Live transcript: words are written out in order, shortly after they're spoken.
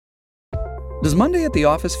Does Monday at the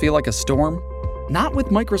office feel like a storm? Not with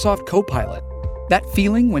Microsoft Copilot. That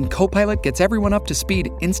feeling when Copilot gets everyone up to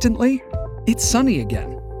speed instantly? It's sunny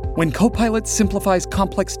again. When Copilot simplifies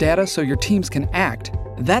complex data so your teams can act,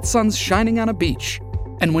 that sun's shining on a beach.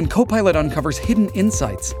 And when Copilot uncovers hidden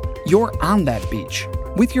insights, you're on that beach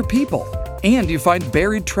with your people, and you find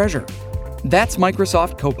buried treasure. That's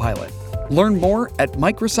Microsoft Copilot. Learn more at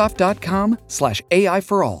Microsoft.com/AI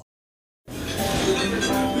for all.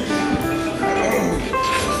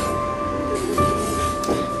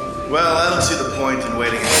 Well, I don't see the point in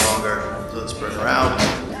waiting any longer. So let's bring her out.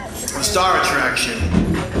 The star attraction,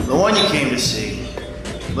 the one you came to see.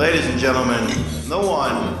 Ladies and gentlemen, the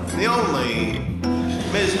one, the only,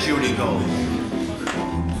 Miss Judy Gold.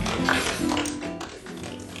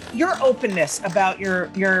 Your openness about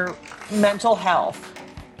your mental health.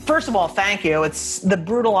 First of all, thank you. It's the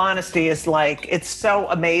brutal honesty is like, it's so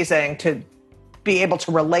amazing to be able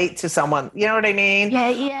to relate to someone. You know what I mean?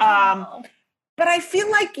 Yeah. But I feel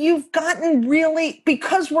like you've gotten really,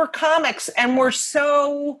 because we're comics and we're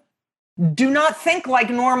so do not think like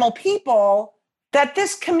normal people, that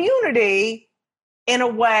this community, in a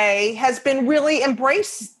way, has been really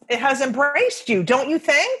embraced. It has embraced you, don't you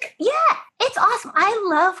think? Yeah, it's awesome. I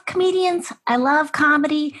love comedians. I love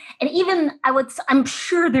comedy. And even I'm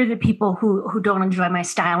sure there are the people who don't enjoy my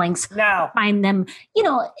stylings. No. Find them,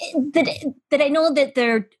 that I know that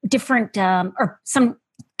they're different, or some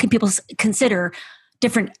people consider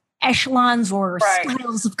different echelons or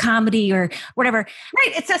styles of comedy or whatever.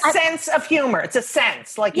 Right. It's a sense of humor. It's a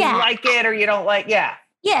sense like you like it or you don't like. Yeah.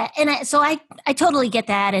 Yeah. And so I totally get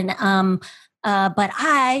that. And, but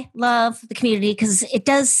I love the community because it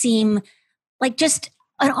does seem like just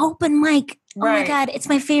an open mic. Oh my God. It's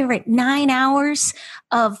my favorite. 9 hours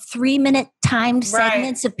of 3-minute timed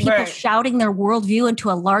segments of people shouting their worldview into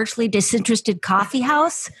a largely disinterested coffee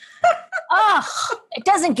house. Oh, it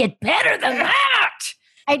doesn't get better than that.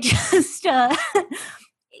 I just, and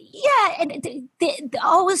they're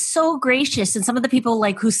always so gracious. And some of the people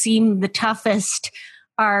who seem the toughest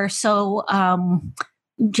are so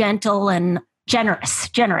gentle and generous.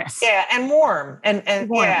 Yeah, and warm. And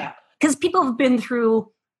warm. Yeah. Because people have been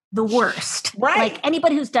through the worst. Right. Like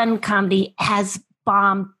anybody who's done comedy has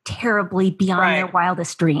bombed terribly beyond their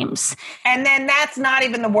wildest dreams. And then that's not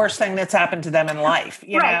even the worst thing that's happened to them in life.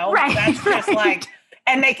 You know? Right. That's just like...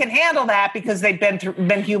 And they can handle that because they've been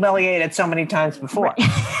humiliated so many times before. Right.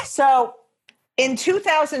 So in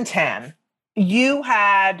 2010, you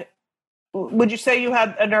had, would you say you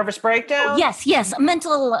had a nervous breakdown? Yes, a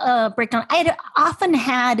mental breakdown. I had often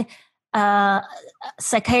had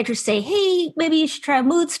psychiatrists say, hey, maybe you should try a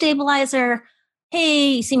mood stabilizer.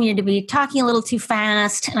 Hey, you seem to be talking a little too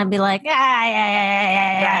fast. And I'd be like,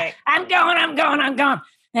 yeah. Right. I'm going.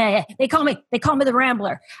 Yeah. They call me the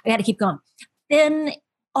Rambler. I got to keep going. Then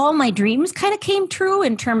all my dreams kind of came true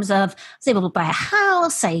in terms of I was able to buy a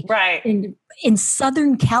house. In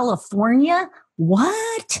Southern California.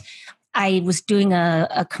 What? I was doing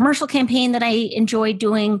a commercial campaign that I enjoyed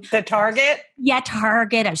doing. The Target? Yeah,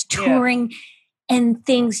 Target. I was touring and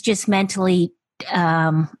things just mentally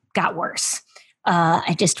got worse.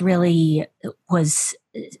 I just really was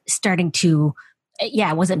starting to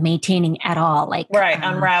I wasn't maintaining at all.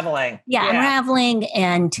 Unraveling. Unraveling.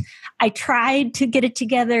 And I tried to get it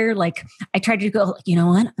together. I tried to go, you know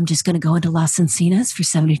what? I'm just going to go into Las Encinas for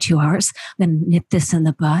 72 hours. I'm going to nip this in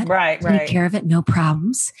the bud. Take care of it. No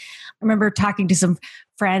problems. I remember talking to some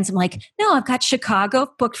friends. I'm like, no, I've got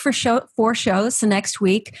Chicago booked for 4 shows the next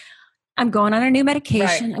week. I'm going on a new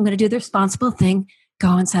medication. I'm going to do the responsible thing,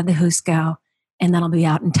 go inside the Husco, and then I'll be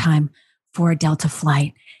out in time for a Delta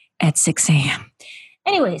flight at 6 a.m.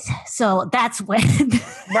 Anyways, so that's when.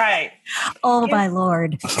 Oh, my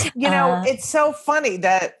Lord. It's so funny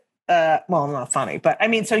that, not funny, but I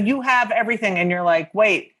mean, so you have everything and you're like,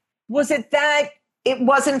 wait, was it that it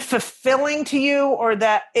wasn't fulfilling to you or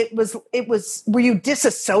that it was, were you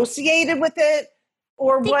disassociated with it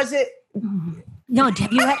or was it? No,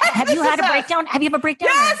 have you had a breakdown? Have you had a breakdown?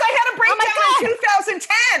 Yes, I had a breakdown in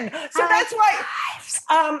 2010. So that's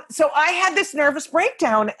why. So I had this nervous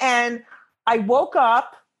breakdown and I woke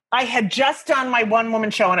up. I had just done my one-woman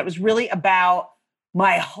show and it was really about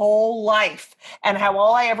my whole life and how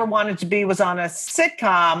all I ever wanted to be was on a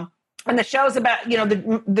sitcom. And the show's about,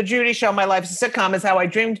 the Judy Show, My Life is a Sitcom, is how I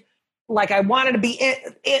dreamed. I wanted to be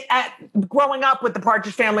growing up with the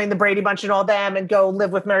Partridge Family and the Brady Bunch and all them and go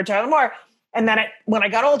live with Mary Tyler Moore. And then when I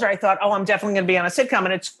got older, I thought, I'm definitely going to be on a sitcom.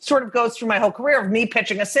 And it sort of goes through my whole career of me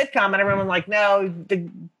pitching a sitcom. And everyone like, no, they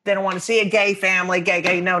don't want to see a gay family,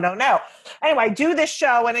 gay, no. Anyway, I do this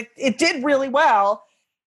show and it did really well.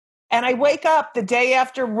 And I wake up the day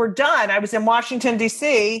after we're done. I was in Washington,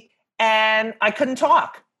 D.C., and I couldn't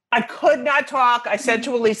talk. I could not talk. I said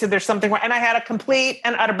to Elisa, there's something wrong. And I had a complete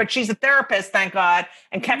and utter, but she's a therapist, thank God,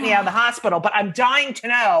 and kept me out of the hospital. But I'm dying to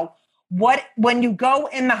know when you go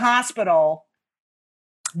in the hospital,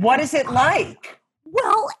 what is it like?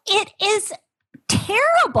 Well, it is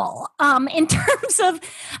terrible in terms of,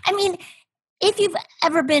 I mean, if you've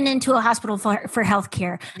ever been into a hospital for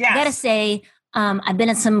healthcare, I got to say, I've been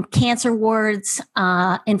in some cancer wards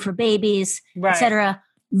and for babies, et cetera.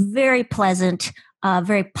 Very pleasant.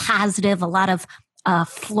 Very positive, a lot of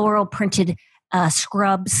floral printed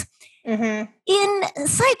scrubs. Mm-hmm. In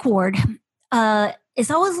psych ward,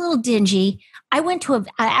 it's always a little dingy. I went to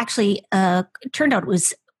turned out it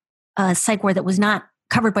was a psych ward that was not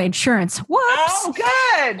covered by insurance. Whoops! Oh,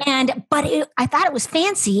 good. But I thought it was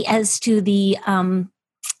fancy as to the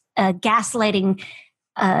gaslighting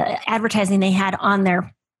advertising they had on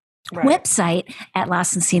their website at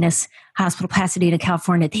Las Encinas Hospital, Pasadena,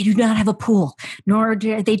 California. They do not have a pool, nor are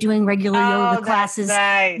they doing regular yoga classes,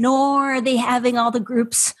 nor are they having all the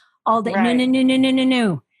groups all day.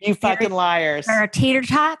 No. You fucking liars. There are tater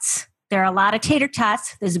tots. There are a lot of tater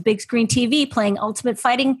tots. There's a big screen TV playing Ultimate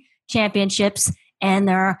Fighting Championships, and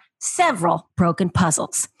there are several broken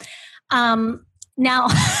puzzles. Now,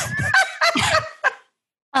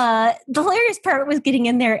 the hilarious part was getting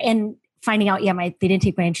in there and finding out, they didn't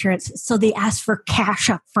take my insurance. So they asked for cash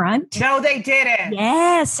up front. No, they didn't.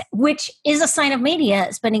 Yes, which is a sign of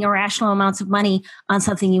mania, spending irrational amounts of money on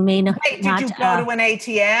something you may not. Wait, did you go to an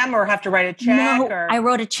ATM or have to write a check? No, I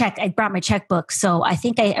wrote a check. I brought my checkbook. So I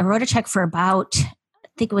think I wrote a check for about, I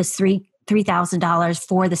think it was $3,000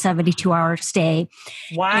 for the 72-hour stay.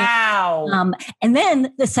 Wow. And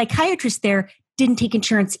then the psychiatrist there didn't take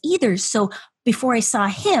insurance either. So before I saw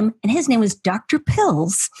him, and his name was Dr.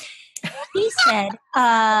 Pills, he said,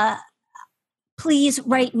 please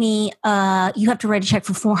write me, you have to write a check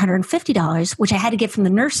for $450, which I had to get from the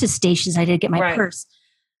nurses' stations. I did get my purse,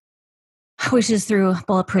 which is through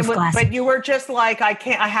bulletproof glass. But you were just like, I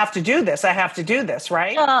have to do this. I have to do this,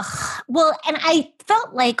 right? Well, and I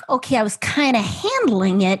felt like, okay, I was kind of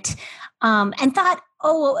handling it and thought,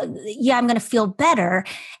 I'm going to feel better.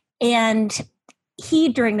 And he,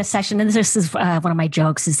 during the session, and this is one of my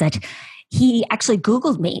jokes, is that he actually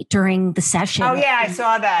Googled me during the session. Oh, yeah, I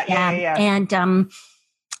saw that. Yeah. And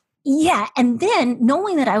and then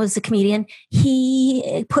knowing that I was a comedian,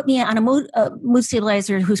 he put me on a mood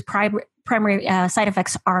stabilizer whose primary side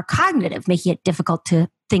effects are cognitive, making it difficult to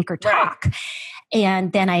think or talk. Right.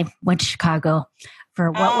 And then I went to Chicago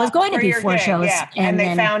for what was going to be 4 shows. Yeah. And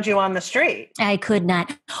they found you on the street. I could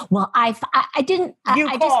not. Well, I didn't.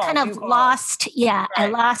 I just kind of lost. Yeah,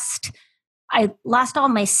 right. I lost all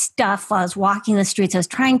my stuff while I was walking the streets. I was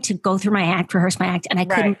trying to go through my act, rehearse my act, and I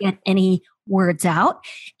couldn't get any words out.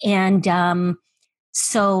 And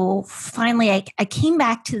so finally I came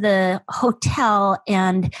back to the hotel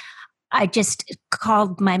and I just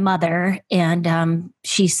called my mother, and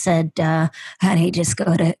she said, honey, just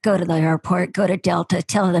go to the airport, go to Delta,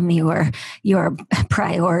 tell them you are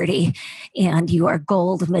priority and you are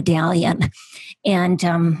gold medallion. And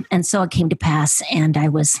so it came to pass and I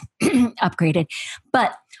was upgraded.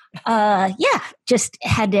 But just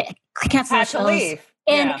had to cancel the shows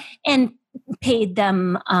and paid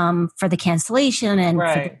them for the cancellation and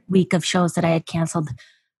for the week of shows that I had canceled.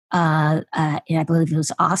 And I believe it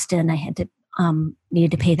was Austin. I had to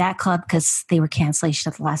needed to pay that club because they were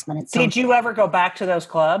cancellation at the last minute. So, did you ever go back to those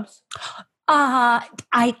clubs?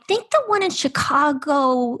 I think the one in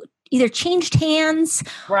Chicago either changed hands,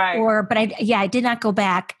 but I did not go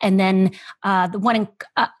back. And then the one in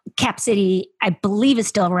Cap City, I believe, is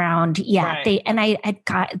still around. Yeah,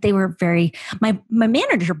 they were very. My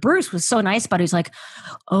manager Bruce was so nice about it. He's like,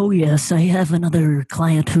 "Oh yes, I have another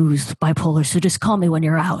client who's bipolar, so just call me when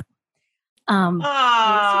you're out."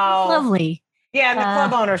 Lovely. Yeah, and the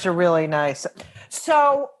club owners are really nice.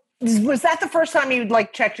 So, was that the first time you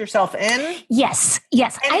checked yourself in? Yes.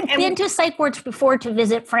 I'd been to psych wards before to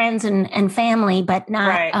visit friends and family, but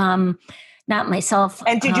not myself.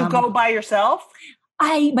 And did you go by yourself?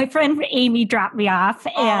 My friend Amy dropped me off.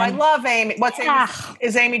 And, I love Amy. What's Amy?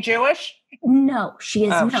 Is Amy Jewish? No, she is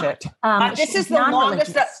not. This is the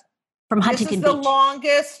longest from Huntington Beach. This is the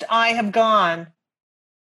longest I have gone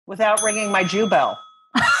without ringing my Jew bell.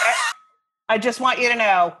 I just want you to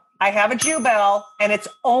know, I have a Jew bell, and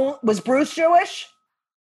was Bruce Jewish?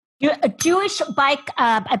 Jewish by,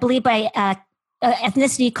 I believe, by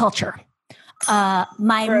ethnicity, culture.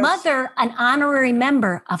 My Bruce. mother, an honorary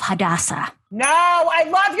member of Hadassah. No, I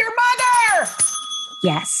love your mother.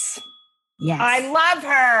 Yes. I love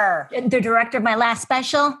her. The director of my last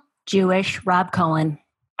special. Jewish, Rob Cohen.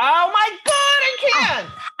 Oh my God, I can't.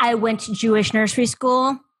 I went to Jewish nursery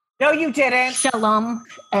school. No, you didn't. Shalom.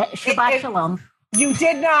 Shabbat Shalom. You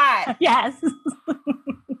did not. Yes.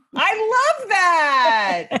 I love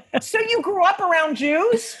that. So you grew up around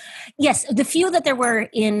Jews? Yes. The few that there were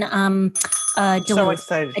in Duluth. So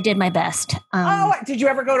excited. I did my best. Did you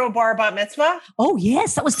ever go to a bar bat mitzvah? Oh,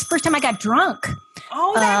 yes. That was the first time I got drunk.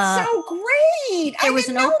 Oh, that's so great. There was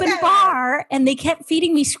an open bar and they kept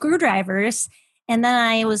feeding me screwdrivers. And then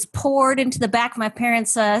I was poured into the back of my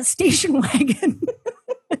parents' station wagon.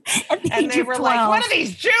 And they were like, what do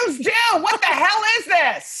these Jews do? What the hell is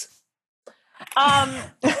this?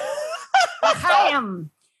 L'chaim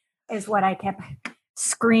is what I kept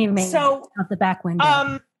screaming out the back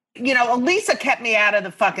window. Elisa kept me out of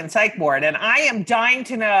the fucking psych ward, and I am dying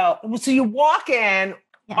to know. So you walk in,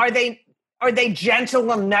 are they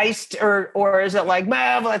gentle and nice, or is it like,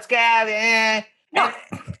 well, let's go? No,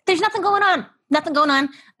 there's nothing going on. Nothing going on.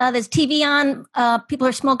 There's TV on. People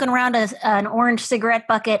are smoking around an orange cigarette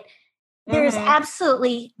bucket. There's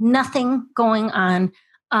absolutely nothing going on.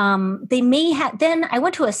 They may have. Then I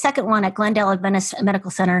went to a second one at Glendale Adventist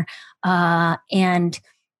Medical Center, and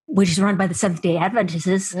which is run by the Seventh-day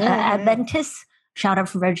Adventists. Adventists, shout out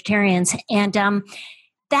for vegetarians, and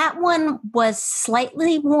that one was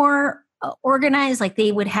slightly more organized. Like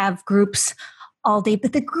they would have groups all day,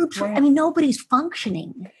 but the groups were, nobody's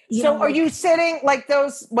functioning. So are you sitting like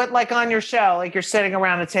those, like on your show, like you're sitting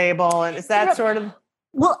around a table, and is that sort of?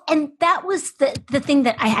 Well, and that was the thing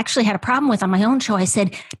that I actually had a problem with on my own show. I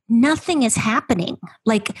said, nothing is happening.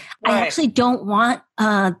 Like, I actually don't want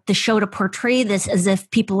the show to portray this as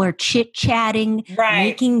if people are chit-chatting,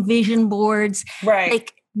 making vision boards.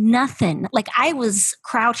 Like, nothing. Like, I was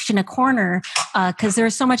crouched in a corner because there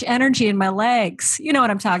was so much energy in my legs. You know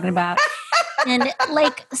what I'm talking about. And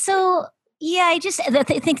like, so, yeah, I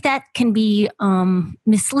think that can be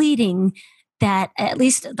misleading. That at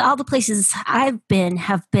least all the places I've been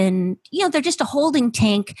have been, they're just a holding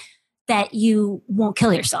tank that you won't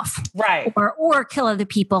kill yourself. Right. Or kill other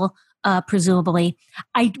people, presumably.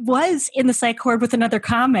 I was in the psych ward with another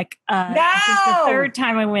comic. This is the third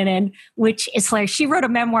time I went in, which is hilarious. She wrote a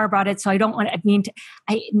memoir about it, so I don't want to,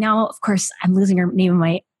 now, of course, I'm losing her name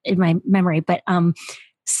in my memory, but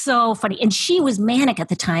so funny. And she was manic at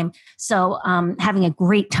the time. So having a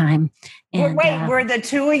great time. And, were the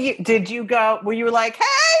two of you, were you like, hey,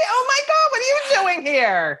 oh my God, what are you doing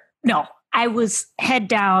here? No, I was head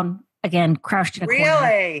down again, crouched in a corner.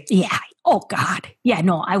 Really? Yeah. Oh God. Yeah,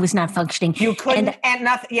 no, I was not functioning. You couldn't, and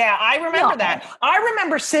nothing. Yeah, I remember that. I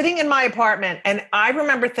remember sitting in my apartment and I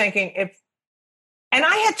remember thinking and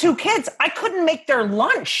I had two kids, I couldn't make their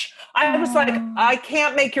lunch. I was like, I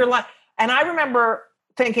can't make your lunch. And I remember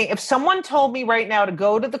thinking, if someone told me right now to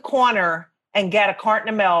go to the corner and get a carton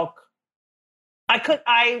of milk,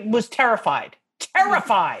 I was terrified.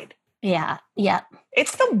 Yeah. Yeah.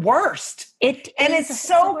 It's the worst. It's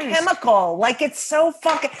so chemical. Like it's so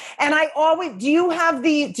fucking, and do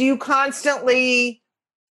you constantly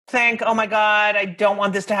think, oh my God, I don't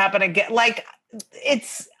want this to happen again. Like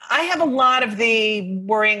I have a lot of the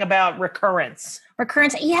worrying about recurrence.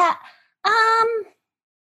 Yeah.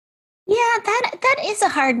 Yeah, that is a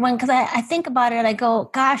hard one because I think about it. I go,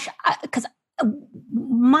 gosh, because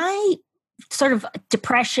my sort of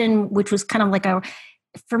depression, which was kind of like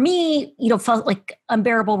for me, felt like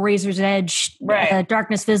unbearable razor's edge,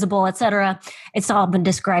 darkness visible, etc. It's all been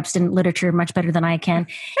described in literature much better than I can.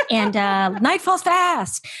 And night falls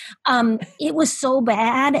fast. It was so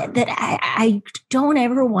bad that I don't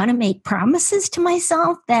ever want to make promises to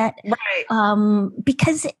myself that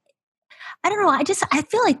because I don't know. I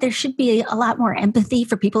feel like there should be a lot more empathy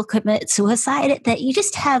for people who commit suicide, that you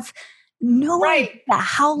just have no idea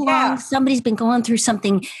how long somebody's been going through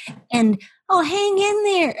something and, hang in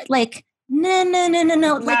there. Like, no.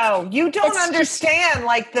 No, you don't understand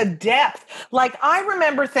like the depth. Like I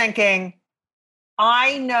remember thinking,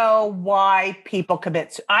 I know why people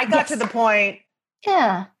commit. I got to the point.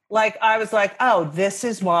 Yeah. Like I was like, oh, this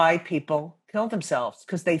is why people kill themselves,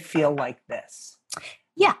 because they feel like this.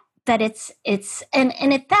 Yeah. That it's and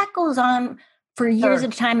if that goes on for years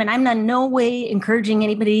at a time, and I'm in no way encouraging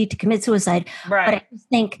anybody to commit suicide, but I just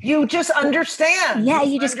think you just understand. Yeah,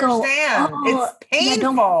 you just go, it's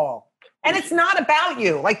painful, and it's not about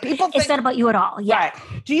you. Like people think it's not about you at all. Yeah. Right.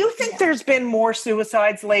 Do you think there's been more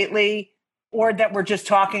suicides lately, or that we're just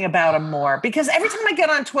talking about them more? Because every time I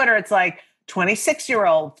get on Twitter, it's like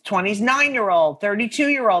 26-year-old, 29-year-old,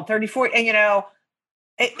 32-year-old, 34, and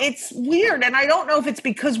it's weird. And I don't know if it's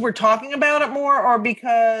because we're talking about it more or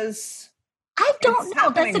because I don't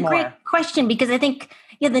know. That's a great question, because I think,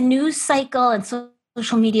 the news cycle and social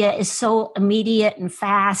social media is so immediate and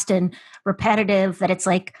fast and repetitive that it's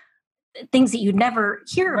like things that you'd never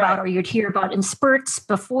hear about or you'd hear about in spurts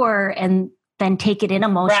before and then take it in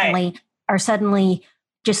emotionally are suddenly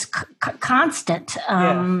just constant,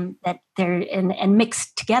 that they're and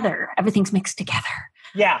mixed together. Everything's mixed together.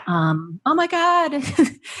 Yeah. Oh my God.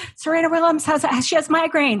 Serena Williams she has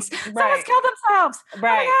migraines. Someone's killed themselves.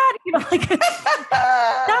 Right. Oh my God. Like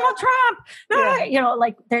Donald Trump.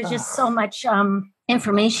 Like there's just so much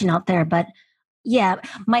information out there. But yeah,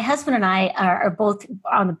 my husband and I are both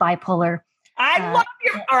on the bipolar. I love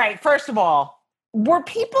all right. First of all, were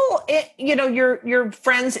people, your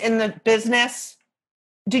friends in the business,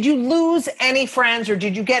 did you lose any friends or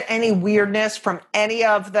did you get any weirdness from any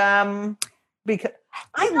of them? Because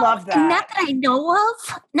I love that. Not that I know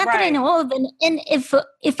of. Not that I know of. And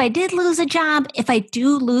if I did lose a job, if I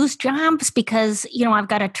do lose jobs because, I've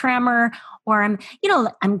got a tremor or I'm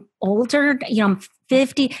older, I'm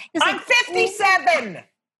 50. I'm 57.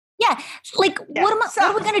 Yeah. Like, what am I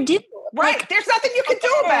going to do? Right. Like, there's nothing you can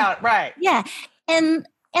do about it. Right. Yeah. And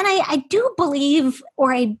I do believe,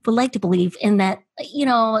 or I would like to believe in that,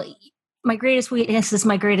 my greatest weakness is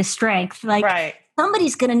my greatest strength. Like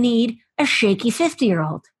somebody's going to need a shaky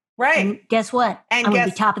 50-year-old. Right. And guess what? I'm going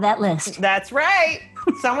to be top of that list. That's right.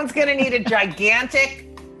 Someone's going to need a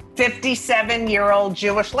gigantic 57-year-old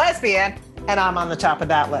Jewish lesbian, and I'm on the top of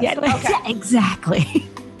that list. Yeah, okay. Exactly.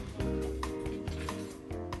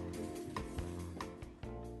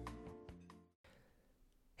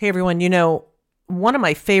 Hey, everyone, one of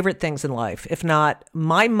my favorite things in life, if not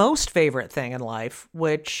my most favorite thing in life,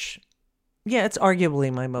 which, it's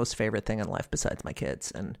arguably my most favorite thing in life besides my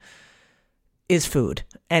kids, and is food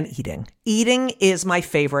and eating. Eating is my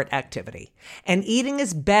favorite activity, and eating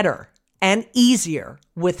is better and easier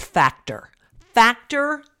with Factor.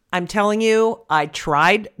 Factor, I'm telling you, I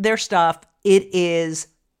tried their stuff. It is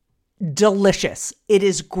delicious. It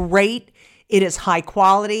is great. It is high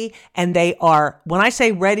quality, and they are, when I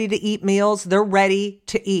say ready to eat meals, they're ready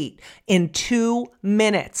to eat in 2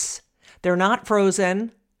 minutes. They're not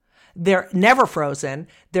frozen. They're never frozen.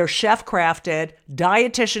 They're chef crafted,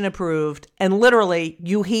 dietitian approved, and literally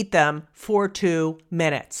you heat them for 2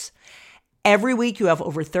 minutes. Every week you have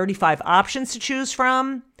over 35 options to choose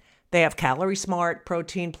from. They have Calorie Smart,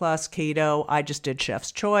 Protein Plus, Keto. I just did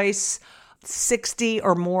Chef's Choice. 60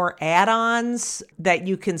 or more add-ons that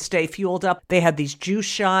you can stay fueled up. They had these juice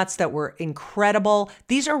shots that were incredible.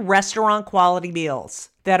 These are restaurant quality meals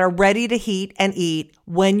that are ready to heat and eat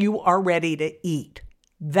when you are ready to eat.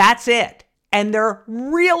 That's it. And they're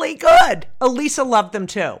really good. Elisa loved them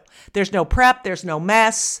too. There's no prep. There's no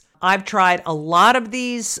mess. I've tried a lot of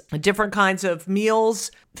these different kinds of meals.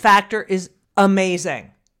 Factor is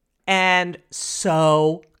amazing and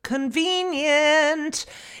so convenient.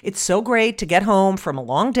 It's so great to get home from a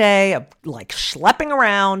long day of like schlepping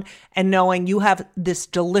around and knowing you have this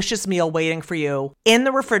delicious meal waiting for you in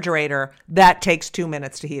the refrigerator that takes 2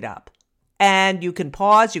 minutes to heat up. And you can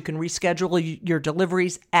pause, you can reschedule your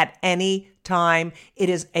deliveries at any time. It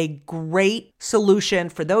is a great solution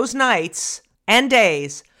for those nights and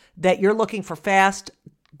days that you're looking for fast,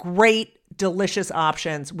 great, delicious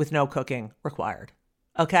options with no cooking required.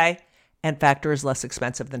 Okay? And Factor is less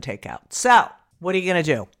expensive than takeout. So, what are you going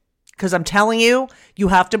to do? Because I'm telling you, you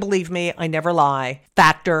have to believe me. I never lie.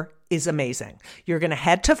 Factor is amazing. You're going to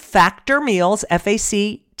head to Factor Meals,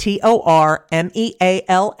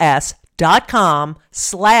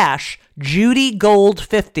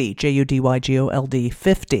 FactorMeals.com/JudyGold50, JudyGold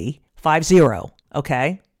 50,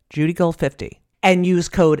 okay? JudyGold50. And use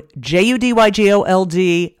code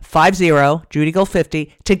JudyGold50,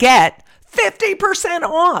 JudyGold50 to get 50%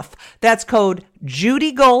 off. That's code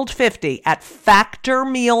JudyGold50 at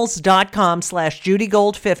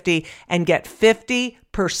factormeals.com/JudyGold50 and get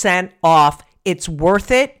 50% off. It's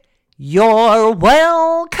worth it. You're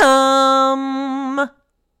welcome.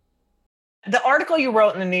 The article you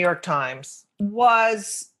wrote in the New York Times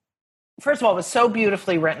was, first of all, was so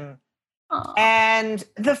beautifully written. Aww. And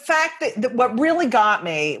the fact that what really got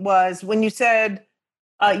me was when you said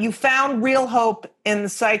you found real hope in the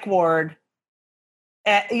psych ward.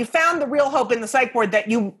 You found the real hope in the psych ward that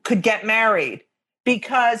you could get married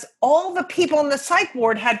because all the people in the psych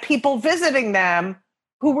ward had people visiting them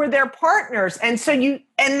who were their partners. And so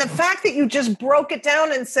and the fact that you just broke it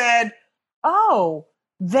down and said, oh,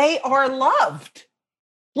 they are loved.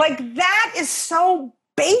 Like that is so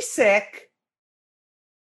basic.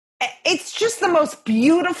 It's just the most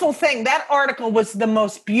beautiful thing. That article was the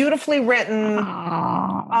most beautifully written.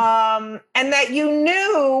 And that you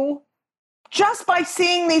knew just by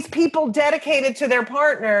seeing these people dedicated to their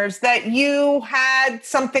partners that you had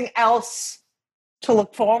something else to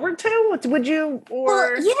look forward to? Would you?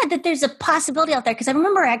 Or well, yeah, that there's a possibility out there. Because I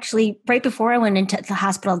remember actually right before I went into the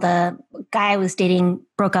hospital, the guy I was dating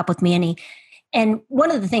broke up with me, and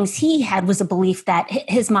one of the things he had was a belief that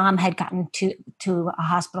his mom had gotten to a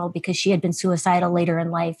hospital because she had been suicidal later in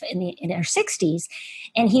life in her 60s.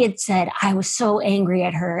 And he had said, I was so angry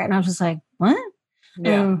at her. And I was just like, what?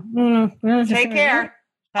 Yeah. Take care.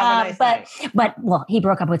 Have a nice day. But he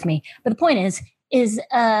broke up with me. But the point is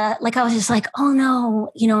like, I was just like, oh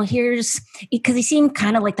no, here's, because he seemed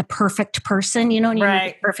kind of like the perfect person, and you're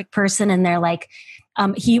the perfect person. And they're like,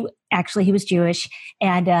 he was Jewish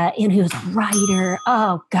and he was a writer.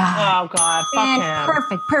 Oh God. Fuck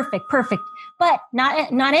him. Perfect. But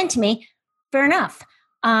not into me. Fair enough.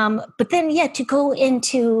 But then, to go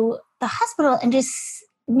into the hospital and just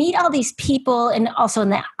meet all these people, and also in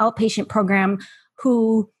the outpatient program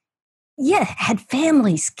who, had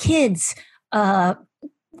families, kids,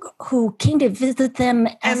 who came to visit them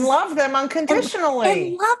and love them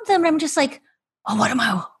unconditionally. And love them. I'm just like, oh, what am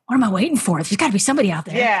I waiting for? There's got to be somebody out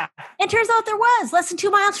there. Yeah. And turns out there was, less than 2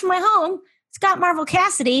 miles from my home, Scott Marvel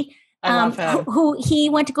Cassidy, I love him. who he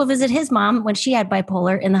went to go visit his mom when she had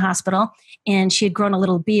bipolar in the hospital, and she had grown a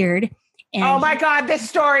little beard. And oh my God, this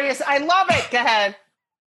story is, I love it. Go ahead.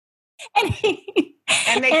 And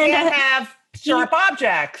they can't have sharp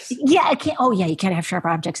objects. Yeah, I can't. Oh yeah, you can't have sharp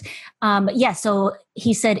objects. So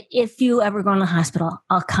he said, if you ever go in the hospital,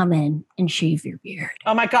 I'll come in and shave your beard.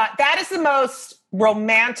 Oh my God, that is the most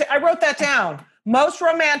romantic. I wrote that down. Most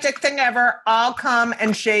romantic thing ever. I'll come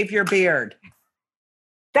and shave your beard.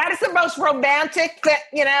 That is the most romantic thing,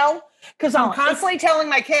 because I'm constantly telling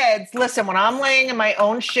my kids, listen, when I'm laying in my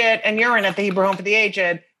own shit and urine at the Hebrew Home for the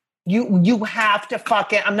Aged, you have to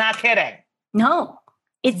fucking, I'm not kidding. No.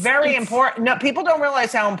 It's very important. No, people don't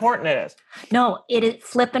realize how important it is. No, it is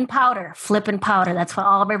flip and powder. That's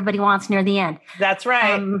what everybody wants near the end. That's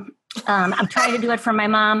right. I'm trying to do it for my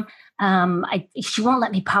mom. She won't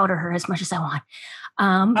let me powder her as much as I want.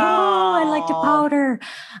 I like to powder.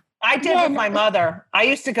 I did with my mother. I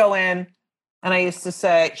used to go in and I used to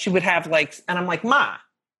say, she would have and I'm like, Ma,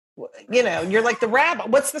 you're like the rabbi.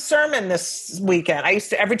 What's the sermon this weekend? I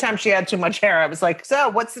used to, every time she had too much hair, I was like, so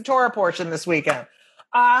what's the Torah portion this weekend?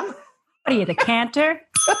 What are you, the cantor?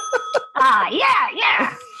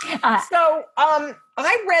 Yeah. So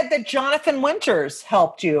I read that Jonathan Winters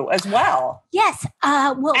helped you as well. Yes.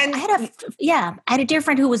 I had a dear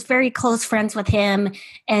friend who was very close friends with him,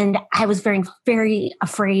 and I was very, very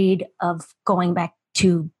afraid of going back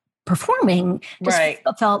to performing.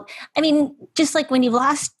 Felt, just like when you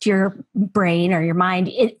lost your brain or your mind,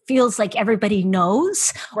 it feels like everybody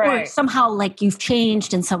knows, or somehow like you've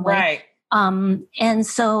changed in some way. Right. And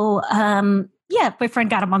so, my friend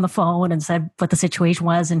got him on the phone and said what the situation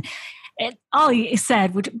was. And all he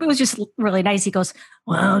said, which was just really nice. He goes,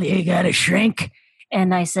 well, you got a shrink?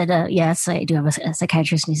 And I said, yes, I do have a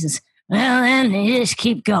psychiatrist. And he says, well, then you just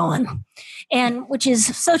keep going. And which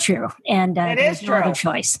is so true. And it is true. No other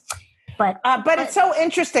choice. But it's so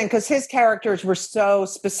interesting because his characters were so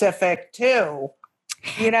specific too.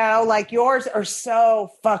 Like yours are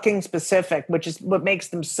so fucking specific, which is what makes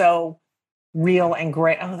them so real and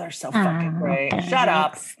great. Oh, they're so fucking great. Thanks. Shut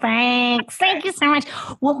up. Thanks. Thank you so much.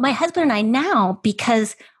 Well, my husband and I now,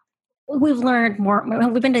 because we've learned more,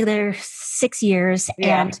 we've been together 6 years,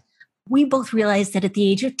 and we both realized that at the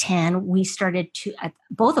age of 10, we started to,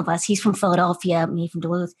 both of us, he's from Philadelphia, me from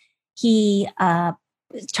Duluth, he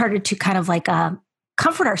started to kind of like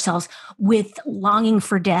comfort ourselves with longing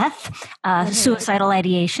for death, suicidal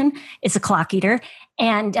ideation. It's a clock eater.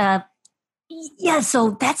 And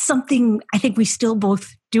so that's something I think we still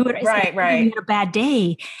both do it. Right. We had a bad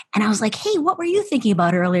day. And I was like, hey, what were you thinking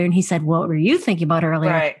about earlier? And he said, what were you thinking about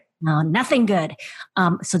earlier? Right. No, nothing good.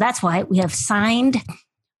 So that's why we have signed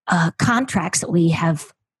contracts that we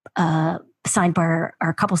have signed by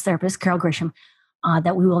our couples therapist, Carol Grisham,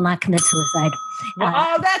 that we will not commit suicide.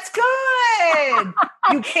 That's good.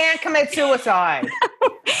 You can't commit suicide.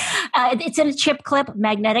 It's in a chip clip,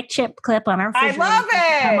 magnetic chip clip on our refrigerator. I love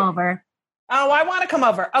it. Come over. Oh, I want to come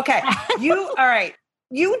over. Okay. All right.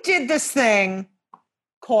 You did this thing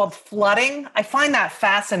called flooding. I find that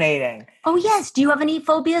fascinating. Oh, yes. Do you have any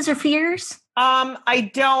phobias or fears?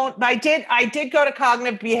 I don't. I did go to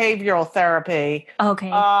cognitive behavioral therapy. Okay.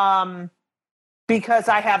 Because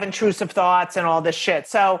I have intrusive thoughts and all this shit.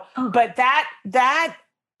 So, but that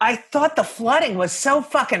I thought the flooding was so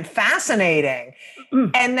fucking fascinating,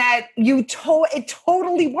 and that it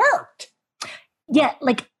totally worked. Yeah,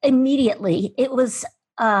 like immediately. It was.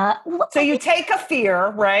 So you take a fear,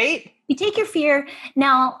 right? You take your fear.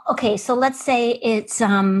 Now, okay, so let's say it's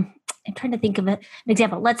I'm trying to think of an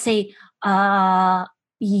example. Let's say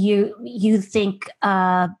you think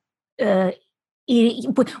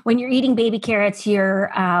when you're eating baby carrots, you're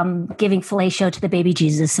giving fellatio to the baby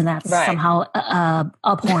Jesus, and that's somehow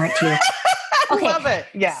abhorrent to you. Okay. Love it.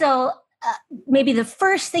 Yeah. So maybe the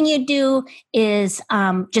first thing you do is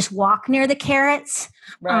just walk near the carrots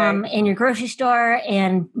in your grocery store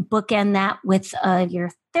and bookend that with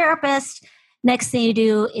your therapist. Next thing you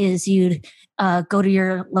do is you'd go to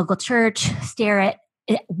your local church, stare at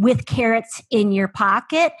it with carrots in your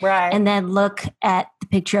pocket, and then look at the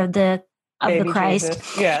picture of the Christ.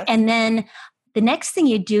 Yes. And then the next thing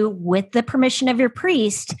you do, with the permission of your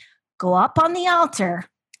priest, go up on the altar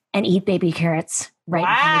and eat baby carrots right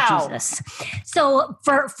in front of Jesus. So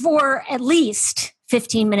for at least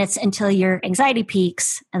 15 minutes until your anxiety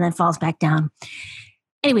peaks and then falls back down.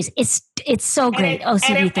 Anyways, it's so great.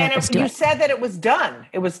 OCD therapists do it. You said that it was done.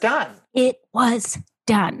 It was done. It was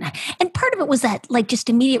done. And part of it was that like just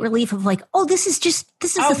immediate relief of like, oh, this is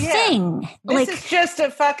a thing. This is just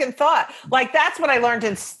a fucking thought. Like that's what I learned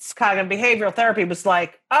in cognitive behavioral therapy was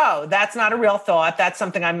like, oh, that's not a real thought. That's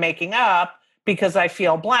something I'm making up because I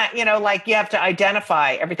feel blank. You know, like you have to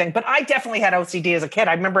identify everything. But I definitely had OCD as a kid.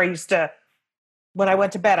 I remember I used to, when I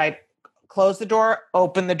went to bed, I'd close the door,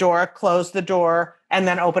 open the door, close the door, and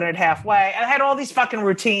then open it halfway. And I had all these fucking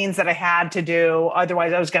routines that I had to do.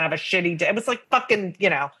 Otherwise, I was going to have a shitty day. It was like fucking, you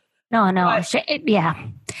know. No. Yeah.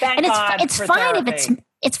 And it's fine therapy.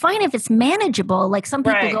 It's fine if it's manageable. Like some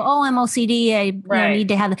people go, oh, I'm OCD. I need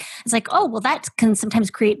to have. It's like, oh, well, that can sometimes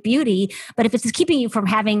create beauty. But if it's keeping you from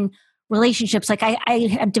having relationships, like I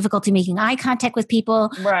had difficulty making eye contact with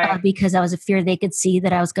people because I was afraid they could see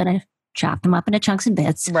that I was going to chop them up into chunks and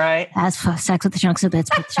bits. Right. Have sex with the chunks and bits,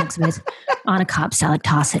 put the chunks and bits on a Cobb salad,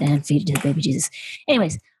 toss it in, and feed it to the baby Jesus.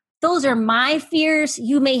 Anyways, those are my fears.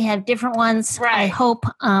 You may have different ones. Right. I hope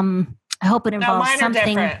it involves mine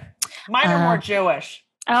something. Are different. Mine are more Jewish.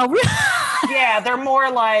 Oh, really? Yeah, they're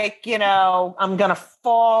more like, you know, I'm going to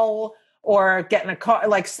fall or get in a car,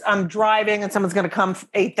 like I'm driving and someone's going to come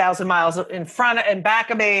 8,000 miles in front and back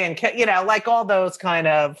of me and, you know, like all those kind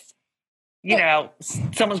of, you know,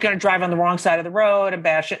 someone's going to drive on the wrong side of the road and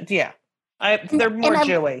bash it. Yeah. They're more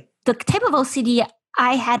Jewy. The type of OCD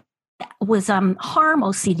I had was harm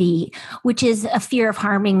OCD, which is a fear of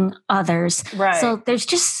harming others. Right. So there's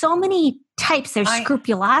just so many types. There's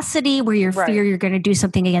scrupulosity, where you fear you're going to do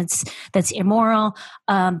something that's immoral.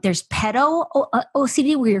 There's pedo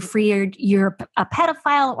OCD, where you're feared you're a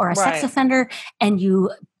pedophile or a sex offender, and you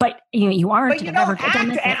aren't. But you don't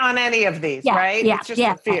act on any of these, right? Yeah, it's just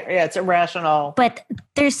a fear. Yeah, it's irrational. But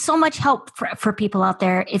there's so much help for people out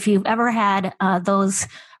there. If you've ever had those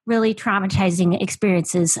really traumatizing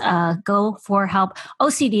experiences, go for help.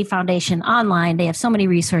 OCD Foundation online. They have so many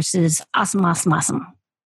resources. Awesome.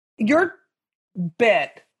 Your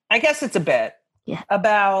bit, I guess it's a bit,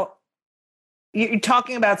 about you're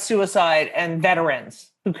talking about suicide and veterans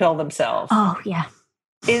who kill themselves. Oh, yeah.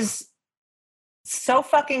 Is so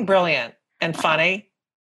fucking brilliant and funny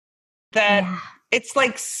that it's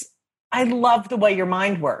like, I love the way your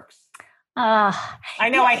mind works. I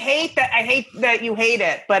know. I hate that you hate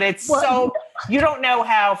it, but it's you don't know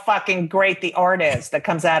how fucking great the art is that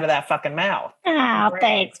comes out of that fucking mouth. Oh,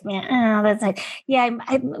 thanks, man. Oh, that's like,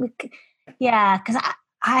 because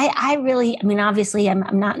I really, I mean, obviously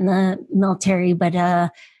I'm not in the military, but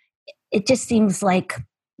it just seems like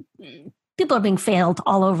people are being failed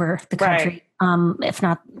all over the country, if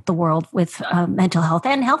not the world, with mental health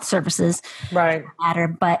and health services. Right. Matter,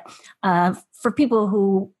 but for people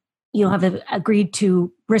who have agreed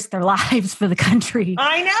to risk their lives for the country,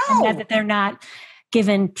 I know, and that they're not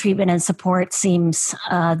given treatment and support seems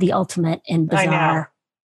the ultimate in bizarre.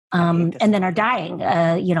 And then are dying.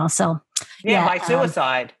 So by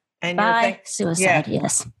suicide. And by suicide,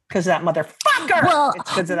 yes, because that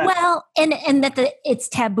motherfucker. Well, and that it's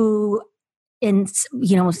taboo in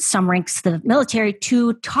some ranks of the military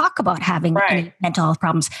to talk about having any mental health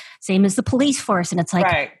problems. Same as the police force, and it's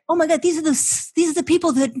like, oh my god, these are the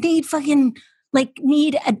people that need fucking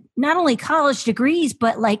need not only college degrees,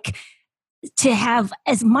 but to have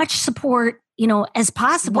as much support as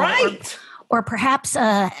possible, or perhaps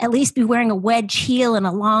at least be wearing a wedge heel and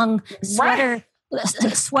a long sweater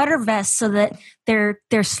vest so that they're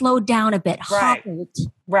slowed down a bit, hobbled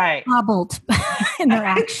in their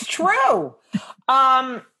action. It's true.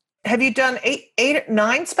 Have you done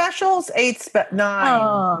 9 specials? 9.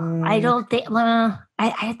 Oh, I don't think. I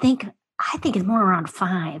think it's more around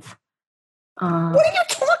 5. What are you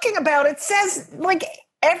talking about? It says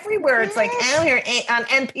everywhere. It's out here on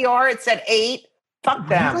NPR. It said 8. Fuck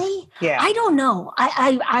them. Really? Yeah. I don't know.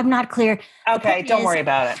 I'm not clear. Okay, don't worry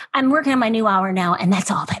about it. I'm working on my new hour now, and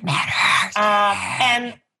that's all that matters.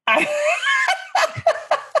 And I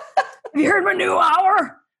have you heard my new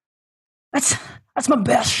hour? That's my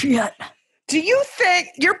best shit. Do you think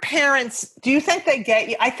your parents, do you think they get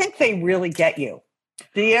you? I think they really get you.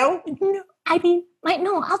 Do you? No, I mean,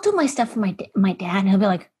 I'll do my stuff for my dad, and he'll be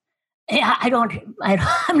like, yeah,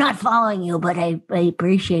 I'm not following you, but I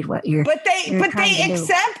appreciate what you're. But they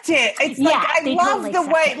accept it. It's like I love totally the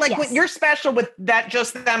way, like when you're special with that,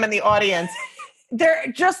 just them in the audience.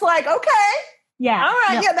 They're just like, okay, yeah, all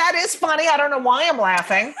right, yeah, that is funny. I don't know why I'm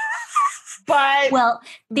laughing, but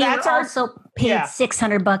they were also paid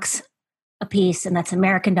 $600 a piece, and that's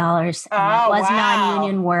American dollars. And that was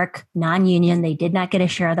non-union work, non-union. They did not get a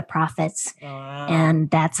share of the profits, and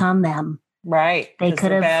that's on them. Right. They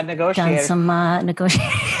could have done some negotiating.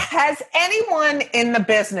 Has anyone in the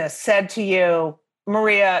business said to you,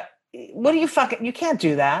 Maria, what do you you can't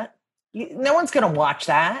do that. No one's going to watch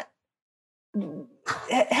that.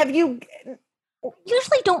 Have you?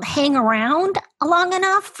 Usually don't hang around long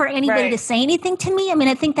enough for anybody to say anything to me. I mean,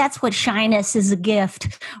 I think that's what shyness is, a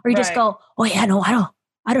gift, where you just go, oh yeah, no,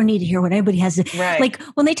 I don't need to hear what anybody has to. Like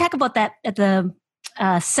when they talk about that at the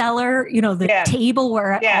cellar, the table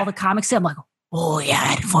where all the comics sit, I'm like, oh yeah,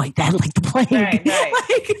 I'd avoid that like the plague. Right.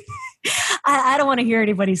 Like, I don't want to hear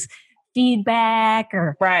anybody's feedback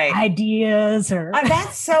or ideas or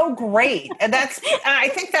that's so great. And I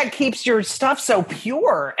think that keeps your stuff so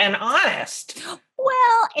pure and honest.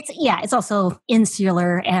 Well, it's also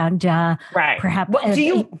insular and perhaps do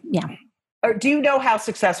you know how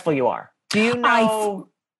successful you are? Do you know?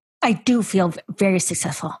 I do feel very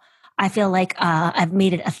successful. I feel like I've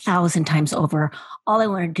made it 1,000 times over. All I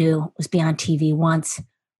want to do was be on TV once.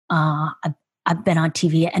 I've been on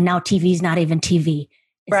TV, and now TV is not even TV.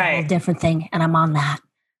 It's a whole different thing, and I'm on that.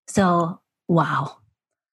 So, wow.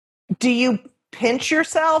 Do you pinch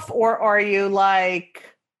yourself, or are you like,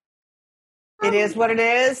 it is what it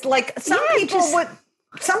is? Like some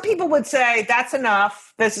people would say, that's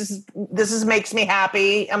enough. This is makes me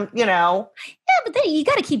happy. Yeah, but then you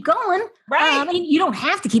got to keep going. Right. I mean, you don't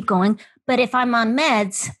have to keep going, but if I'm on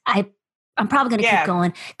meds, I'm probably going to keep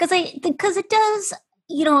going because it does,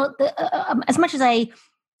 as much as I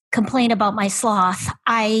complain about my sloth,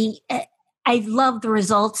 I love the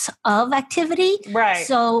results of activity. Right.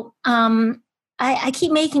 So, I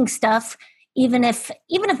keep making stuff, even if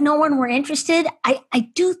no one were interested. I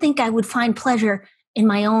do think I would find pleasure in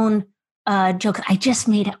my own jokes. I just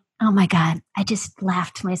made it. Oh my God. I just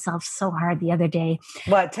laughed to myself so hard the other day.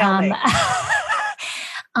 What? Tell me.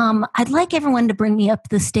 I'd like everyone to bring me up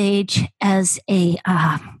the stage as a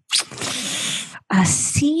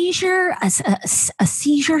seizure, as a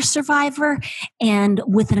seizure survivor, and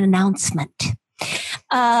with an announcement.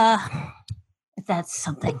 If that's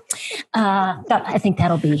something. I think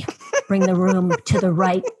that'll bring the room to the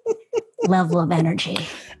right level of energy.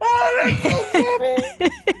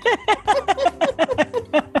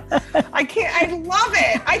 I love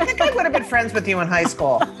it. I think I would have been friends with you in high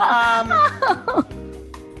school.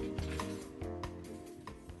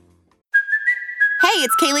 Hey,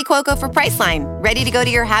 it's Kaylee Cuoco for Priceline. Ready to go to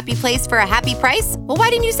your happy place for a happy price? Well, why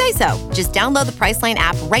didn't you say so? Just download the Priceline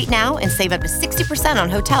app right now and save up to 60% on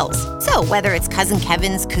hotels. So whether it's Cousin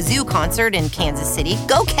Kevin's Kazoo Concert in Kansas City,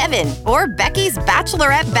 go Kevin, or Becky's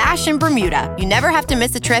Bachelorette Bash in Bermuda, you never have to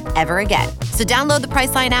miss a trip ever again. So download the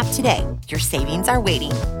Priceline app today. Your savings are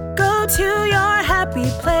waiting. Go to your happy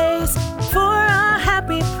place for a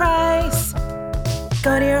happy price.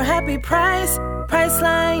 Go to your happy price,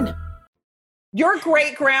 Priceline. Your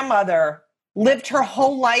great-grandmother lived her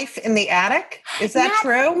whole life in the attic? Is that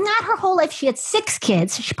true? Not her whole life. She had 6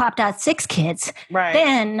 kids. She popped out 6 kids. Right.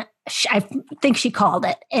 Then I think she called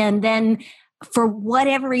it. And then for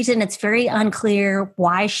whatever reason, it's very unclear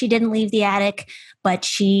why she didn't leave the attic, but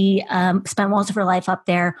she spent most of her life up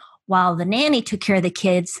there while the nanny took care of the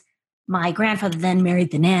kids. My grandfather then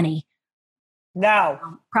married the nanny. No.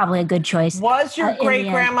 Probably a good choice. Was your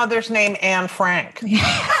great-grandmother's name Anne Frank?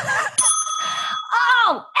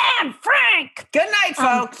 Oh, Anne Frank! Good night,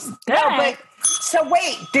 folks. Good night. So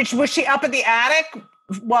wait, was she up in the attic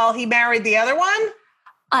while he married the other one?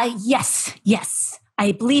 Yes.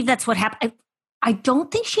 I believe that's what happened. I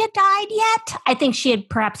don't think she had died yet. I think she had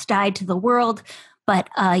perhaps died to the world. But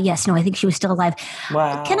I think she was still alive.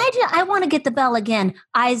 Wow. I want to get the bell again.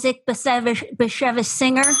 Isaac Bashevis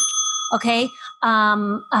Singer. Okay. Let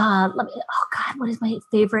me, oh God, what is my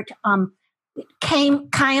favorite? Chaim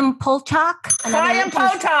Polchak. Chaim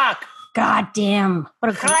Polchak. God damn.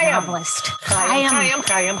 What a great novelist. Chaim.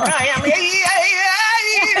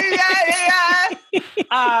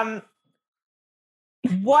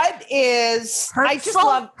 What is Herzl? I just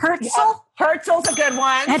love Herzl? Yeah, Herzl's a good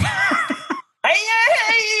one.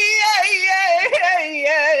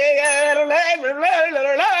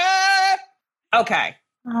 Okay.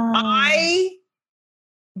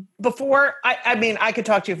 I could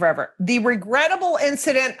talk to you forever. The regrettable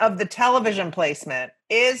incident of the television placement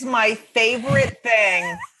is my favorite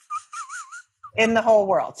thing in the whole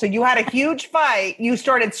world. So you had a huge fight. You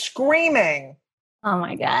started screaming. Oh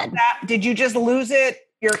my God. Did you just lose it?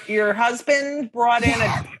 Your husband brought in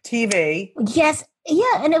a TV. Yes.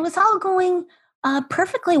 Yeah. And it was all going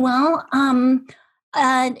perfectly well.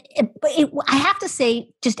 I have to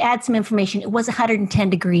say, just add some information. It was 110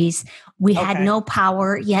 degrees. We had no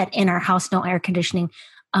power yet in our house, no air conditioning.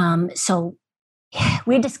 So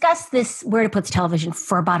we discussed this, where to put the television,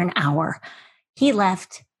 for about an hour. He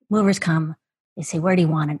left, movers come. They say, where do you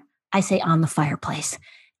want it? I say, on the fireplace.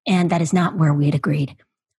 And that is not where we had agreed.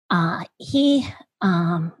 He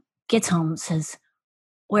gets home, says,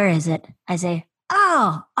 where is it? I say,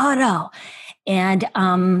 oh no. And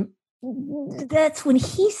that's when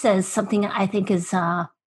he says something I think is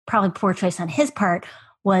probably poor choice on his part,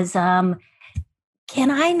 was, can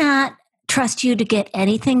I not trust you to get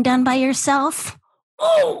anything done by yourself?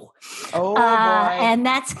 Oh boy. And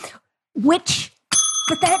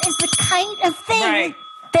but that is the kind of thing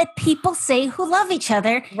that people say who love each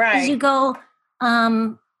other. Right. You go,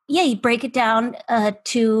 you break it down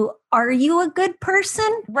to, are you a good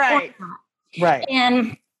person? Right. Right.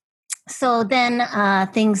 And so then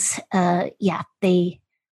things, they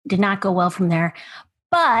did not go well from there.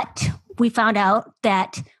 But we found out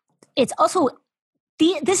that it's also,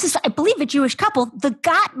 this is, I believe, a Jewish couple, the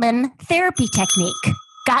Gottman therapy technique.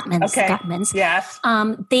 Gottmans. Yes.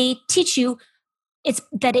 They teach you it's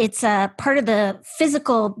part of the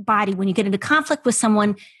physical body. When you get into conflict with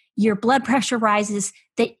someone, your blood pressure rises,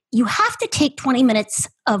 that you have to take 20 minutes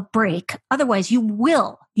of break. Otherwise, you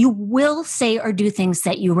will say or do things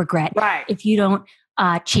that you regret. Right. If you don't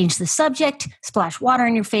change the subject, splash water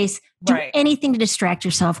in your face, do anything to distract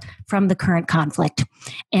yourself from the current conflict.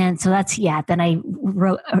 And so then I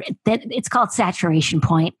wrote that it's called saturation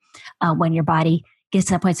point when your body gets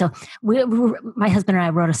to that point. So my husband and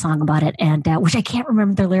I wrote a song about it, and which I can't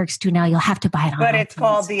remember the lyrics to now. You'll have to buy it on. But it's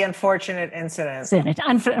called The Unfortunate Incident.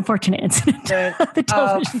 Unfortunate Incident. The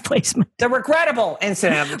television placement. The regrettable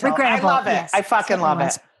incident. I love it. Yes, I fucking love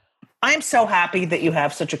it. I'm so happy that you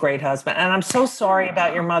have such a great husband. And I'm so sorry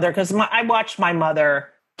about your mother, because I watched my mother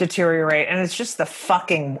deteriorate, and it's just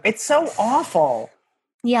it's so awful.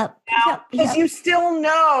 Yep. Because you still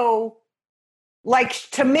know, like,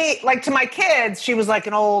 to me, like to my kids, she was like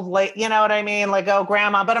an old lady, you know what I mean? Like, oh,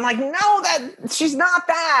 grandma. But I'm like, no, that she's not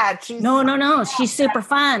that. No. She's super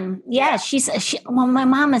fun. Yeah. My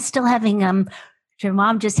mom is still having, her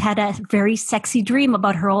mom just had a very sexy dream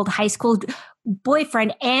about her old high school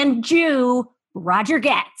boyfriend and Jew, Roger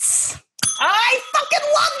Getz. I fucking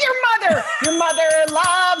love your mother. Your mother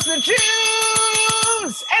loves the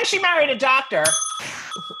Jews. And she married a doctor,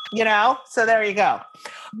 so there you go.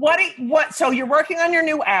 So you're working on your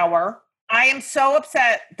new hour. I am so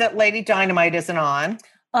upset that Lady Dynamite isn't on.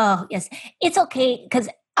 Oh, yes. It's okay, because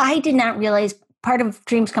I did not realize part of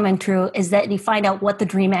dreams coming true is that you find out what the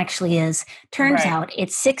dream actually is. Turns out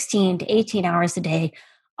it's 16 to 18 hours a day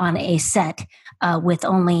on a set with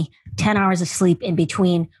only 10 hours of sleep in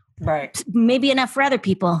between. Right. Maybe enough for other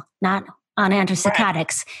people, not on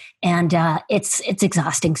antipsychotics. And it's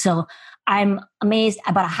exhausting. So I'm amazed.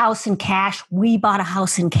 I bought a house in cash. We bought a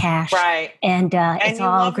house in cash. Right. And it's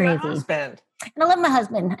all gravy. And I love my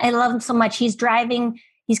husband. I love him so much. He's going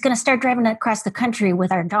to start driving across the country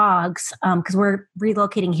with our dogs because we're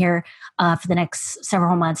relocating here for the next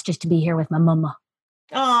several months just to be here with my mama.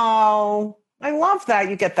 Oh, I love that.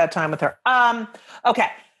 You get that time with her. Okay.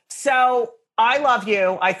 So I love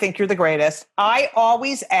you. I think you're the greatest. I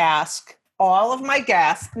always ask all of my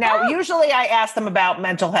guests. Now, usually I ask them about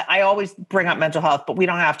mental health. I always bring up mental health, but we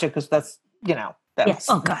don't have to because that's. Yes.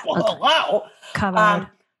 Oh, God. Wow. Come on.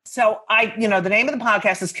 So the name of the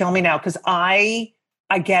podcast is Kill Me Now, because I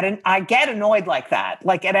get annoyed like that,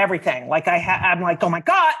 like at everything. Like I'm like, oh my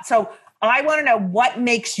God. So I want to know what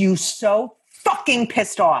makes you so fucking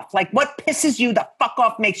pissed off. Like what pisses you the fuck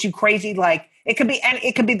off, makes you crazy. Like it could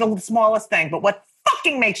be the smallest thing, but what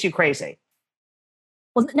fucking makes you crazy?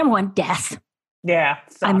 Well, number one, death. Yeah.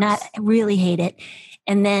 I really hate it.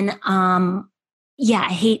 And then, I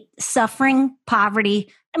hate suffering,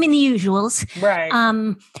 poverty. I mean, the usuals. Right.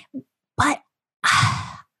 But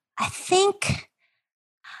I think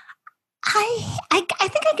I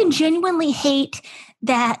think I can genuinely hate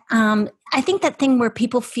that. I think that thing where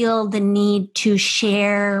people feel the need to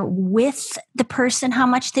share with the person how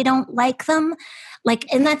much they don't like them.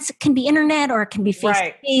 Like, and that's can be internet or it can be face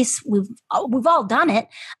to face. We've all done it.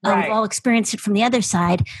 We've all experienced it from the other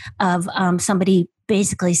side of somebody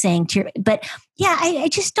basically saying to your, but yeah, I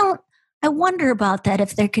just don't, I wonder about that.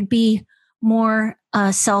 If there could be more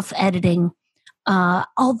self-editing,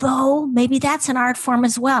 although maybe that's an art form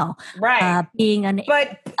as well. Right. Being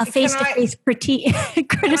a face-to-face critique.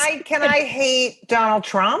 Can I hate Donald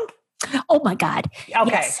Trump? Oh my God. Okay.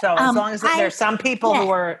 Yes. So as long as there's some people who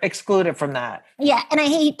are excluded from that. Yeah. And I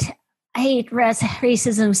hate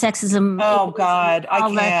racism, sexism. Oh God. I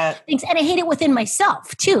can't. Things. And I hate it within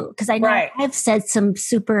myself too. Because I know I've said some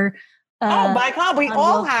super oh my God, we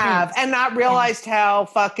all have, things. And not realized how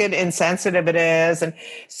fucking insensitive it is. And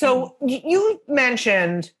so you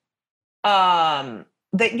mentioned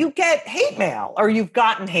that you get hate mail, or you've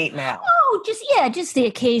gotten hate mail. Oh, just the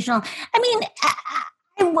occasional. I mean,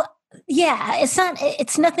 it's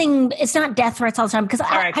not death threats all the time, because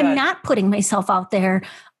I'm not putting myself out there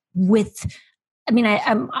with, I mean,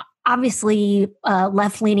 I'm obviously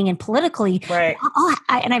left leaning and politically, right?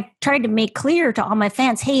 And I've tried to make clear to all my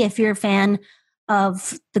fans, hey, if you're a fan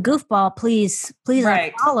of the goofball, please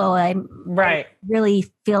follow. I really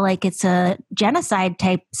feel like it's a genocide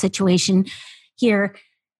type situation here,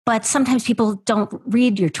 but sometimes people don't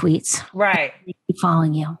read your tweets. Right. They keep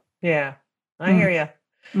following you. Yeah, I hear you.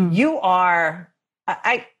 You are.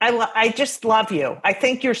 I just love you. I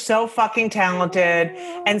think you're so fucking talented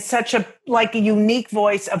and such a unique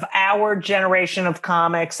voice of our generation of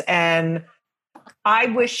comics. And I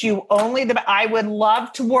wish you only I would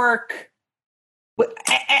love to work with,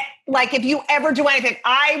 if you ever do anything,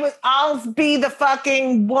 I'll be the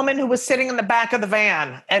fucking woman who was sitting in the back of the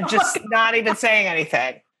van and just not even saying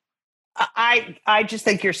anything. I just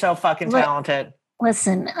think you're so fucking talented.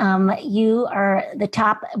 Listen, you are the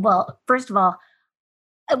top. Well, first of all,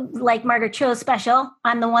 like Margaret Cho's special,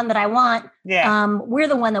 I'm the one that I want. Yeah. We're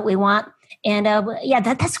the one that we want. And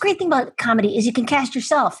that's the great thing about comedy is you can cast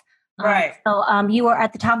yourself. Right. So you are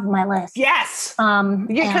at the top of my list. Yes.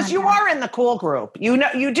 Because you are in the cool group.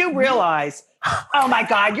 You do realize, oh my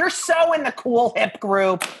God, you're so in the cool hip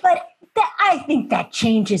group. But I think that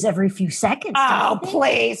changes every few seconds. Oh,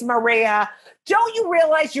 please, Maria. Don't you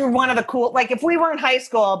realize you're one of the cool, if we were in high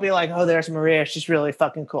school, I'll be like, oh, there's Maria. She's really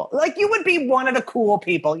fucking cool. You would be one of the cool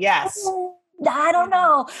people. Yes. I don't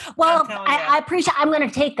know. Well, I appreciate, I'm going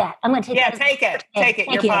to take that. I'm going to take that. Yeah, take it. Take it.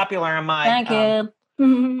 You're popular on mine. Thank you.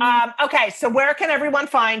 Okay. So where can everyone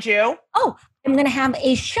find you? Oh, I'm going to have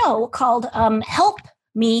a show called Help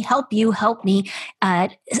Me, Help You, Help Me,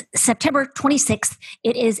 September 26th.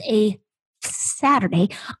 It is a Saturday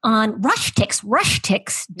on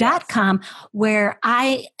rushtix.com, where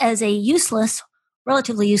I, as a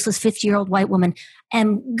relatively useless 50-year-old white woman,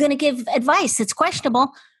 am going to give advice. It's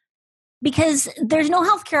questionable because there's no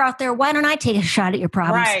healthcare out there. Why don't I take a shot at your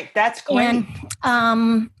problems? Right. That's great.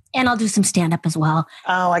 And I'll do some stand-up as well.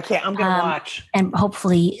 Oh, I can't. I'm going to watch. And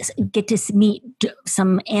hopefully get to meet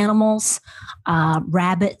some animals,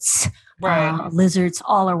 rabbits, lizards,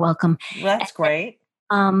 all are welcome. That's great.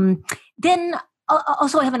 Then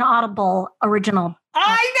also I have an Audible original.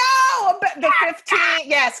 I know the 15.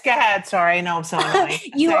 Yes, go ahead. Sorry, I know I'm so annoying.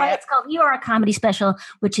 It's called You Are a Comedy Special,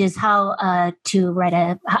 which is how to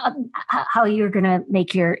write how you're going to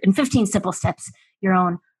make in 15 simple steps your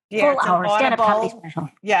own full hour stand-up comedy special.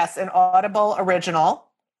 Yes, an Audible original.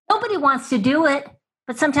 Nobody wants to do it,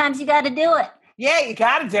 but sometimes you got to do it. Yeah, you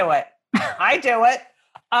got to do it. I do it.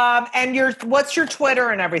 And what's your Twitter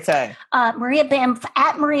and everything? Maria Bamford,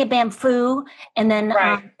 and then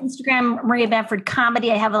Instagram, Maria Bamford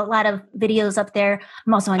Comedy. I have a lot of videos up there.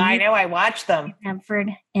 I'm also on YouTube. I know, I watch them.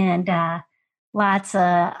 Bamford, and lots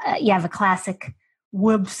of, the classic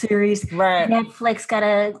web series. Right. Netflix got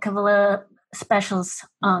a couple of specials.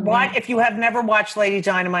 If you have never watched Lady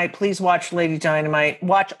Dynamite, please watch Lady Dynamite.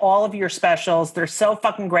 Watch all of your specials. They're so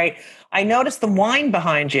fucking great. I noticed the wine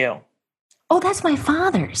behind you. Oh, that's my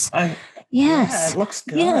father's. Yes. Yeah, it looks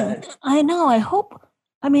good. Yeah, I know. I hope.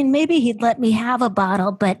 I mean, maybe he'd let me have a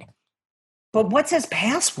bottle, but what's his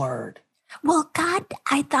password? Well, God,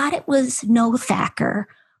 I thought it was No Thacker,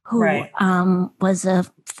 who was a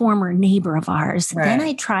former neighbor of ours. Right. Then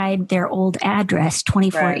I tried their old address,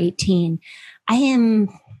 2418. I am.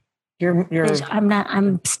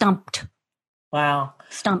 I'm stumped. Wow.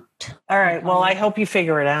 Stumped. All right. Well, I hope you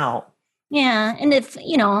figure it out. Yeah, and if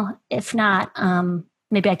not,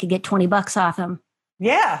 maybe I could get $20 off him.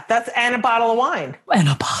 Yeah, and a bottle of wine. And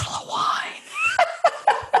a bottle of wine.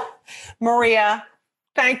 Maria,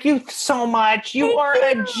 Thank you so much. You are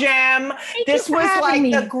a gem. This was like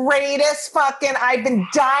the greatest fucking, I've been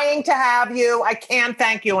dying to have you. I can't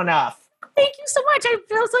thank you enough. Thank you so much. I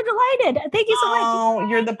feel so delighted. Thank you so much. Oh,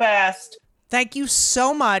 you're the best. Thank you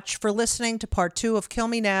so much for listening to part 2 of Kill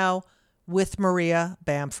Me Now with Maria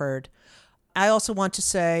Bamford. I also want to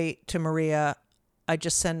say to Maria, I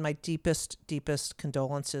just send my deepest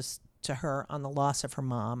condolences to her on the loss of her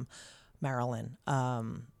mom, Marilyn.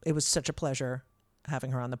 It was such a pleasure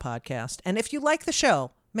having her on the podcast. And if you like the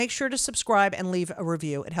show, make sure to subscribe and leave a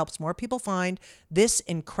review. It helps more people find this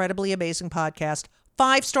incredibly amazing podcast.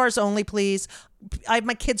 5 stars only, please.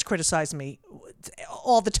 My kids criticize me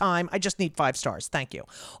all the time. I just need 5 stars. Thank you.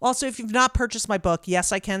 Also, if you've not purchased my book,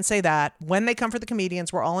 yes, I can say that. When They Come for the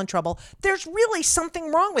Comedians, We're All in Trouble. There's really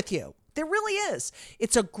something wrong with you. There really is.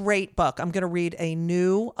 It's a great book. I'm going to read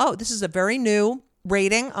this is a very new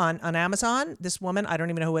rating on Amazon. This woman, I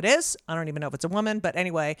don't even know who it is. I don't even know if it's a woman, but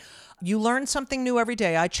anyway, you learn something new every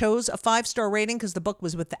day. I chose a 5-star rating because the book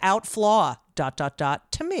was without flaw, ...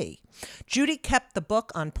 to me. Judy kept the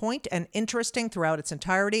book on point and interesting throughout its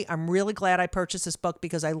entirety. I'm really glad I purchased this book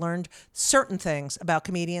because I learned certain things about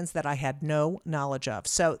comedians that I had no knowledge of.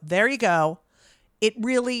 So there you go. It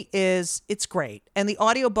really is. It's great. And the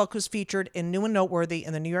audiobook was featured in New and Noteworthy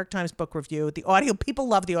in the New York Times Book Review. People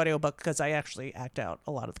love the audiobook because I actually act out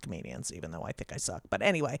a lot of the comedians, even though I think I suck. But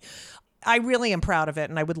anyway, I really am proud of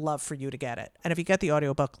it, and I would love for you to get it. And if you get the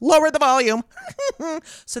audiobook, lower the volume.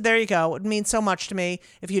 So there you go. It means so much to me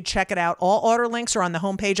if you check it out. All order links are on the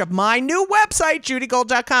homepage of my new website,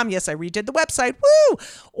 judygold.com. Yes, I redid the website. Woo!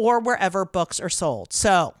 Or wherever books are sold.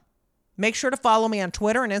 So make sure to follow me on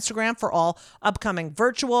Twitter and Instagram for all upcoming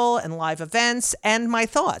virtual and live events and my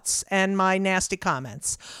thoughts and my nasty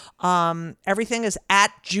comments. Everything is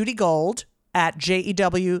at Judy Gold, at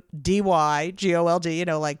JEWDYGOLD,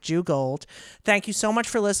 like Jew Gold. Thank you so much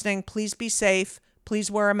for listening. Please be safe.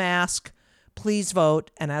 Please wear a mask. Please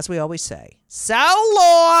vote. And as we always say, so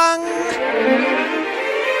long.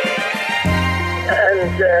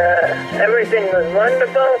 And everything was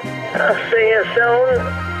wonderful. I'll see you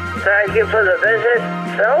soon. Thank you for the visit.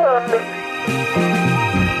 So long.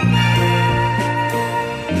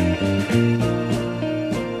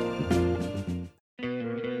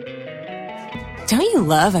 Don't you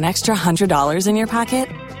love an extra $100 in your pocket?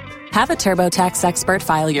 Have a TurboTax expert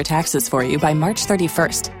file your taxes for you by March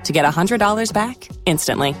 31st to get $100 back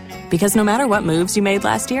instantly. Because no matter what moves you made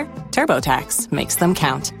last year, TurboTax makes them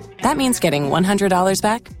count. That means getting $100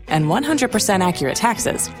 back and 100% accurate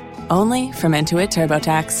taxes only from Intuit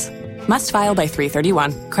TurboTax. Must file by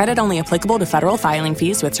 3/31. Credit only applicable to federal filing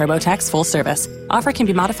fees with TurboTax full service. Offer can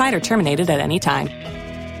be modified or terminated at any time.